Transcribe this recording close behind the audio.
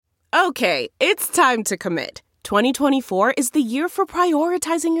Okay, it's time to commit. 2024 is the year for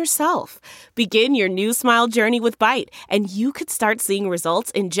prioritizing yourself. Begin your new smile journey with Byte, and you could start seeing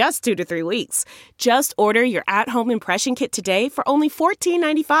results in just 2 to 3 weeks. Just order your at-home impression kit today for only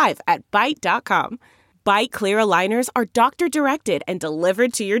 $14.95 at Byte.com. Byte Clear aligners are doctor-directed and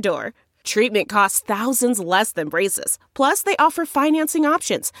delivered to your door. Treatment costs thousands less than braces. Plus, they offer financing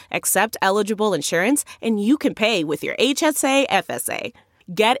options, accept eligible insurance, and you can pay with your HSA FSA.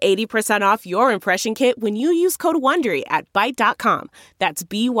 Get 80% off your impression kit when you use code WONDERY at Byte.com. That's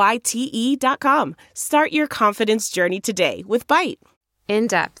BYTE.com. Start your confidence journey today with Byte. In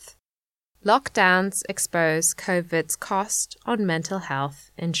depth. Lockdowns expose COVID's cost on mental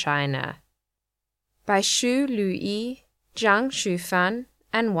health in China. By Xu Luyi, Zhang Shufan,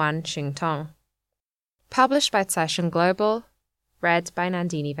 and Wan Qingtong. Published by Caixin Global. Read by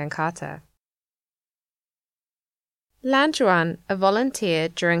Nandini Venkata. Lan Zhuan, a volunteer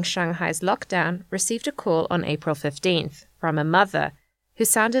during Shanghai's lockdown, received a call on April 15th from a mother who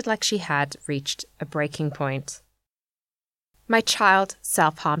sounded like she had reached a breaking point. "My child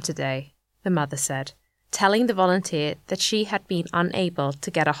self-harmed today," the mother said, telling the volunteer that she had been unable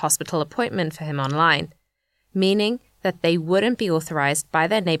to get a hospital appointment for him online, meaning that they wouldn't be authorized by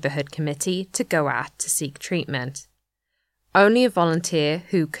their neighborhood committee to go out to seek treatment. Only a volunteer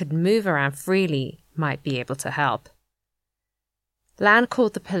who could move around freely might be able to help. Lan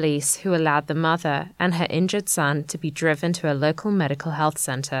called the police, who allowed the mother and her injured son to be driven to a local medical health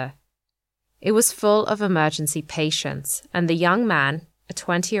center. It was full of emergency patients, and the young man, a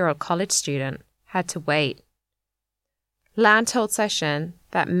 20-year-old college student, had to wait. Lan told Caixin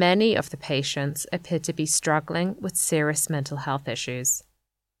that many of the patients appeared to be struggling with serious mental health issues.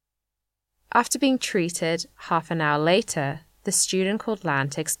 After being treated, half an hour later, the student called Lan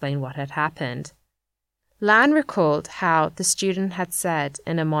to explain what had happened. Lan recalled how the student had said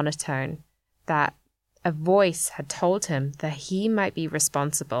in a monotone that a voice had told him that he might be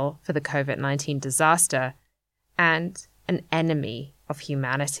responsible for the COVID-19 disaster and an enemy of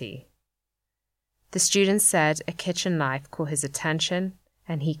humanity. The student said a kitchen knife caught his attention,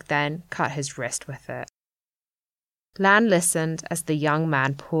 and he then cut his wrist with it. Lan listened as the young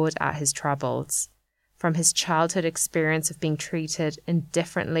man poured out his troubles, from his childhood experience of being treated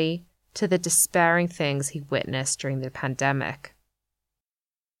indifferently to the despairing things he witnessed during the pandemic.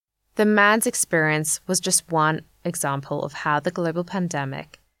 The man's experience was just one example of how the global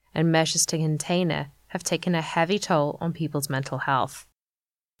pandemic and measures to contain it have taken a heavy toll on people's mental health.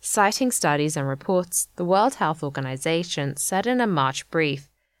 Citing studies and reports, the World Health Organization said in a March brief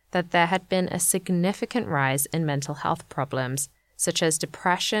that there had been a significant rise in mental health problems, such as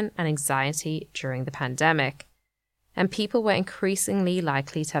depression and anxiety during the pandemic, and people were increasingly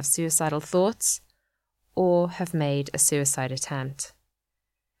likely to have suicidal thoughts or have made a suicide attempt.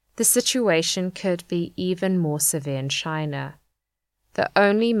 The situation could be even more severe in China, the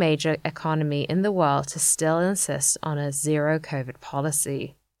only major economy in the world to still insist on a zero-COVID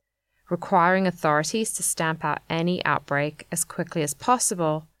policy, requiring authorities to stamp out any outbreak as quickly as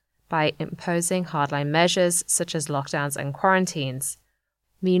possible by imposing hardline measures such as lockdowns and quarantines.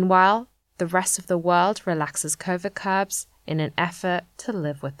 Meanwhile, the rest of the world relaxes COVID curbs in an effort to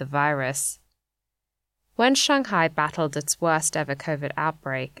live with the virus. When Shanghai battled its worst ever COVID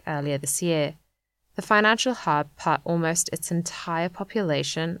outbreak earlier this year, the financial hub put almost its entire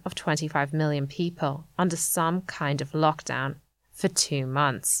population of 25 million people under some kind of lockdown for 2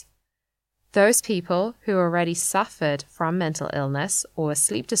 months. Those people who already suffered from mental illness or a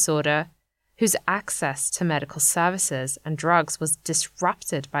sleep disorder, whose access to medical services and drugs was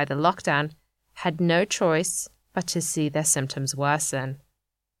disrupted by the lockdown, had no choice but to see their symptoms worsen.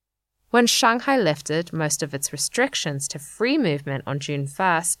 When Shanghai lifted most of its restrictions to free movement on June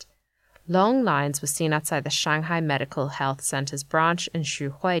 1st, long lines were seen outside the Shanghai Medical Health Center's branch in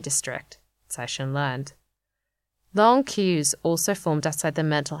Xuhui District, Caixin learned. Long queues also formed outside the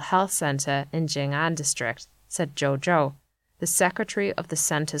Mental Health Center in Jing'an District, said Zhou Zhou, the secretary of the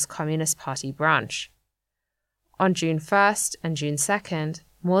center's Communist Party branch. On June 1st and June 2nd,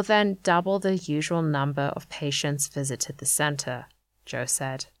 more than double the usual number of patients visited the center, Zhou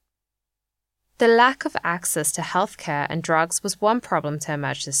said. The lack of access to healthcare and drugs was one problem to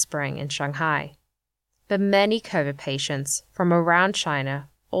emerge this spring in Shanghai. But many COVID patients from around China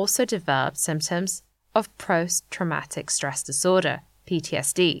also developed symptoms of post-traumatic stress disorder,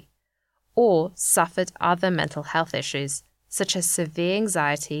 PTSD, or suffered other mental health issues such as severe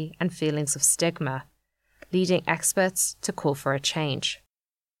anxiety and feelings of stigma, leading experts to call for a change.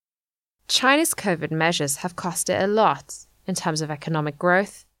 China's COVID measures have cost it a lot in terms of economic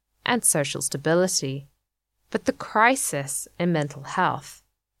growth and social stability, but the crisis in mental health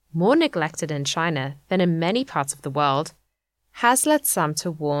more neglected in China than in many parts of the world, has led some to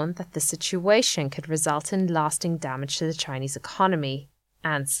warn that the situation could result in lasting damage to the Chinese economy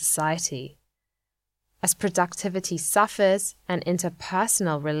and society. As productivity suffers and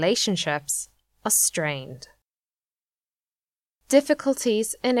interpersonal relationships are strained.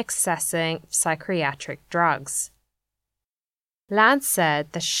 Difficulties in accessing psychiatric drugs. Lan said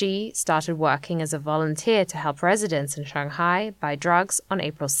that she started working as a volunteer to help residents in Shanghai buy drugs on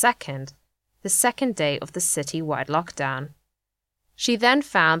April 2nd, the second day of the city-wide lockdown. She then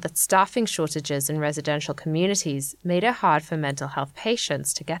found that staffing shortages in residential communities made it hard for mental health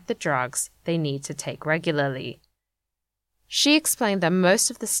patients to get the drugs they need to take regularly. She explained that most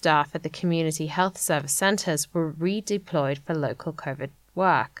of the staff at the community health service centers were redeployed for local COVID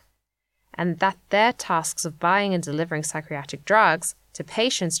work, and that their tasks of buying and delivering psychiatric drugs to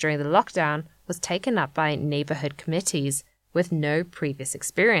patients during the lockdown was taken up by neighborhood committees with no previous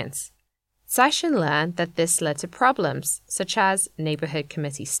experience. Caixin learned that this led to problems, such as neighborhood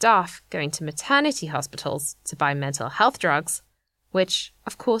committee staff going to maternity hospitals to buy mental health drugs, which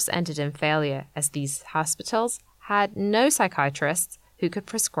of course ended in failure as these hospitals had no psychiatrists who could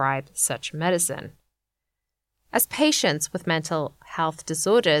prescribe such medicine. As patients with mental health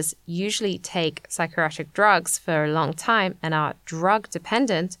disorders usually take psychiatric drugs for a long time and are drug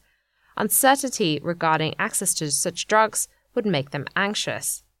dependent, uncertainty regarding access to such drugs would make them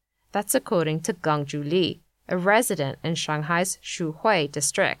anxious. That's according to Gang Zhuli, a resident in Shanghai's Shuhui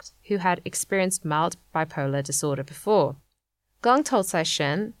district who had experienced mild bipolar disorder before. Gang told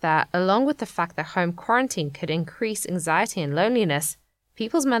Caixin that along with the fact that home quarantine could increase anxiety and loneliness,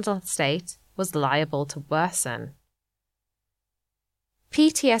 people's mental state was liable to worsen.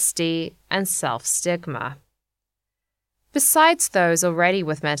 PTSD and self-stigma. Besides those already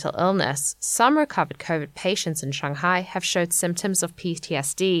with mental illness, some recovered COVID patients in Shanghai have showed symptoms of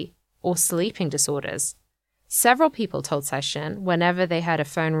PTSD or sleeping disorders. Several people told Caixin whenever they heard a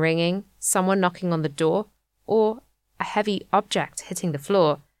phone ringing, someone knocking on the door, or a heavy object hitting the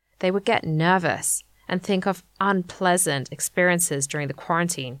floor, they would get nervous and think of unpleasant experiences during the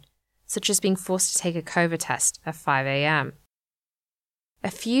quarantine, such as being forced to take a COVID test at 5 a.m. A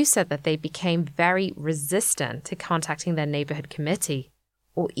few said that they became very resistant to contacting their neighborhood committee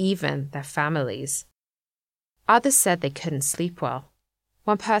or even their families. Others said they couldn't sleep well.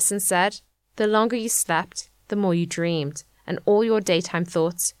 One person said, "The longer you slept, the more you dreamed, and all your daytime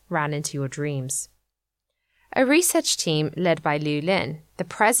thoughts ran into your dreams." A research team led by Liu Lin, the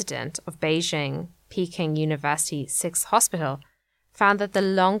president of Beijing Peking University 6th Hospital, found that the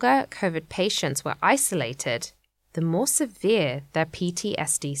longer COVID patients were isolated, the more severe their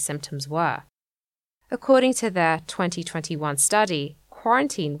PTSD symptoms were. According to their 2021 study,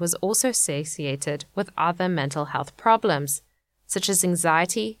 quarantine was also associated with other mental health problems, such as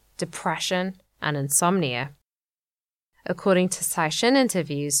anxiety, depression, and insomnia. According to Caixin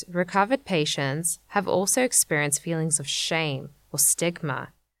interviews, recovered patients have also experienced feelings of shame or stigma.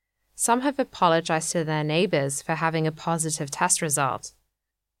 Some have apologized to their neighbors for having a positive test result.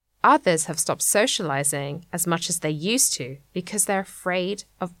 Others have stopped socializing as much as they used to because they're afraid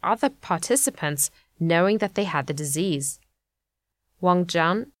of other participants knowing that they had the disease. Wang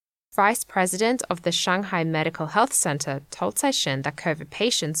Zhan, vice president of the Shanghai Medical Health Center, told Caixin that COVID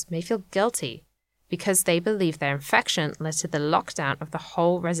patients may feel guilty because they believe their infection led to the lockdown of the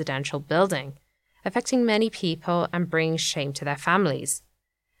whole residential building, affecting many people and bringing shame to their families.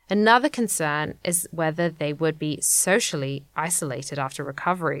 Another concern is whether they would be socially isolated after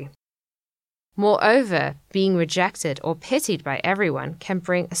recovery. Moreover, being rejected or pitied by everyone can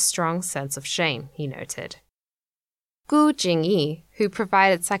bring a strong sense of shame, he noted. Gu Jingyi, who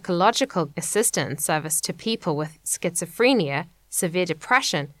provided psychological assistance service to people with schizophrenia, severe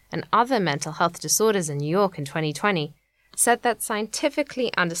depression, and other mental health disorders in New York in 2020, said that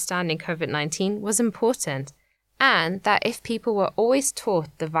scientifically understanding COVID-19 was important, and that if people were always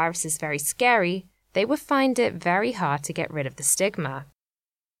taught the virus is very scary, they would find it very hard to get rid of the stigma.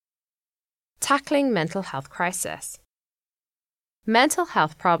 Tackling mental health crisis. Mental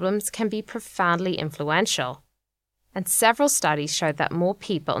health problems can be profoundly influential, and several studies showed that more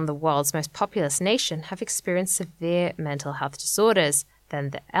people in the world's most populous nation have experienced severe mental health disorders than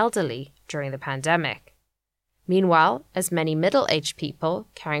the elderly during the pandemic. Meanwhile, as many middle-aged people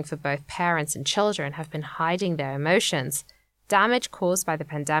caring for both parents and children have been hiding their emotions, damage caused by the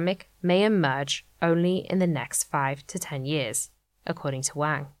pandemic may emerge only in the next 5 to 10 years, according to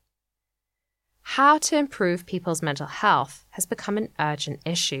Wang. How to improve people's mental health has become an urgent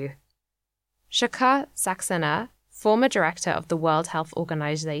issue. Shaka Saxena, former director of the World Health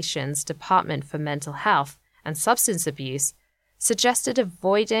Organization's Department for Mental Health and Substance Abuse, suggested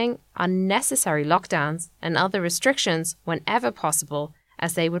avoiding unnecessary lockdowns and other restrictions whenever possible,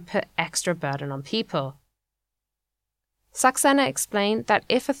 as they would put extra burden on people. Saxena explained that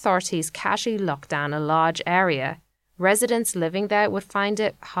if authorities casually locked down a large area, residents living there would find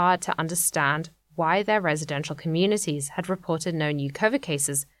it hard to understand why their residential communities had reported no new COVID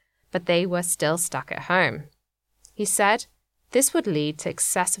cases, but they were still stuck at home. He said this would lead to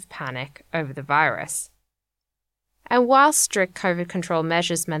excessive panic over the virus. And while strict COVID control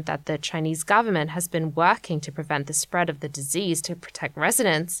measures meant that the Chinese government has been working to prevent the spread of the disease to protect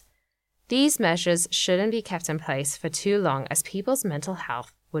residents, these measures shouldn't be kept in place for too long, as people's mental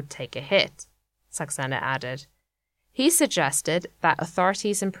health would take a hit, Saxena added. He suggested that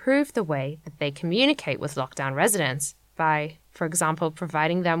authorities improve the way that they communicate with lockdown residents by, for example,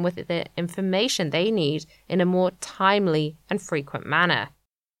 providing them with the information they need in a more timely and frequent manner.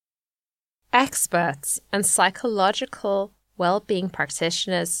 Experts and psychological well-being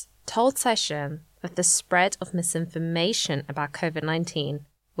practitioners told Caixin that the spread of misinformation about COVID-19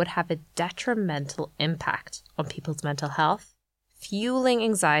 would have a detrimental impact on people's mental health, fueling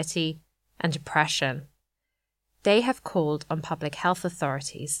anxiety and depression. They have called on public health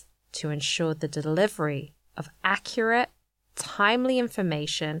authorities to ensure the delivery of accurate, timely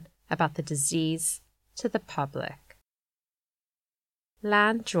information about the disease to the public.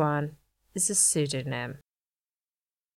 Lan Zhuan is a pseudonym.